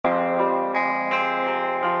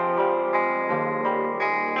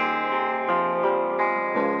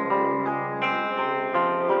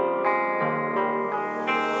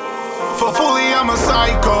a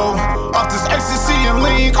psycho. Off this ecstasy and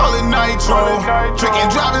lean, call it nitro. Drinking,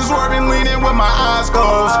 driving, swerving, leaning with my eyes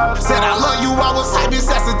closed. Said I love you, I was hype,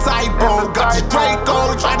 that's a typo. Got your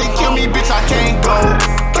Draco, tried to kill me, bitch, I can't go.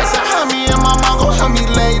 Catch a homie and my mom gon' help me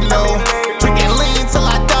lay low. Drinking lean till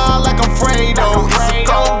I die like I'm Fredo. It's a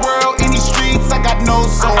cold world in these streets, I got no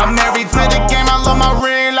soul. I'm married to the game, I love my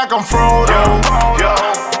ring like I'm Frodo.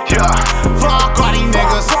 Fuck all these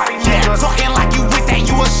niggas. Yeah, talking like you with that,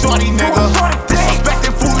 you a shorty nigga.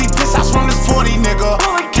 Disrespecting fully, diss house from this 40 nigga.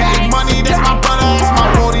 Cash money, that's my brother, that's my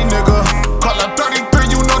roadie nigga. Call up 33,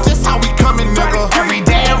 you know just how we coming, nigga. Every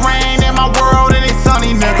day it rain in my world and it's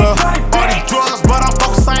sunny, nigga. All these drugs, but I'm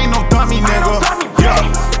focused, I ain't no dummy, nigga. Yeah,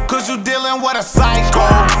 cause you dealing with a psycho.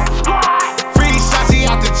 Free Shashi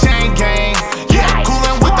out the chain gang. Yeah,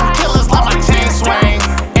 coolin' with them killers, let my chain swing.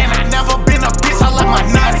 And I never been a bitch, I let my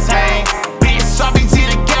nuts hang. Bitch, RBG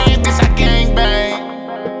the game, bitch, I gang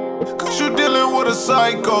bang. Cause you dealing with a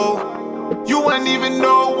psycho. You ain't even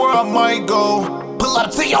know where I might go. Pull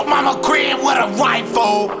up to your mama crib with a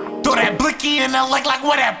rifle. Throw that blicky in the leg like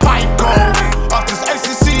where that pipe go. Off this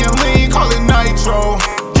ecstasy and lean, call it nitro.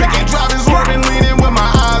 Drinking, driving, swerving, leaning with my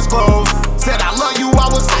eyes closed. Said I love you, I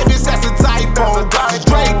was hype, bitch, that's a typo. Got your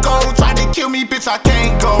Draco, tried to kill me, bitch, I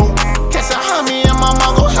can't go. Catch a homie and my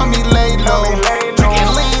mom gon' help me lay low.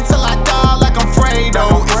 Drinking lean till I die like I'm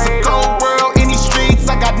Fredo. It's a cold world in these streets,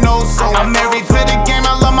 I got no soul. I'm married to the game,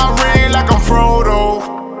 I love my ring like I'm Frodo.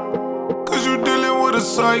 Cause you dealing with a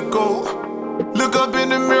psycho. Look up in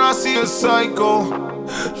the mirror, I see a psycho.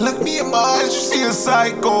 Look me in my eyes, you see a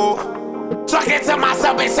psycho. Talking to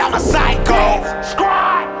myself, bitch, I'm a psycho.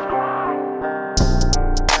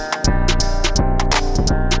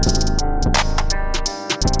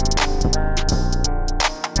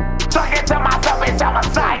 Talking to myself, bitch, I'm a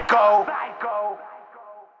psycho.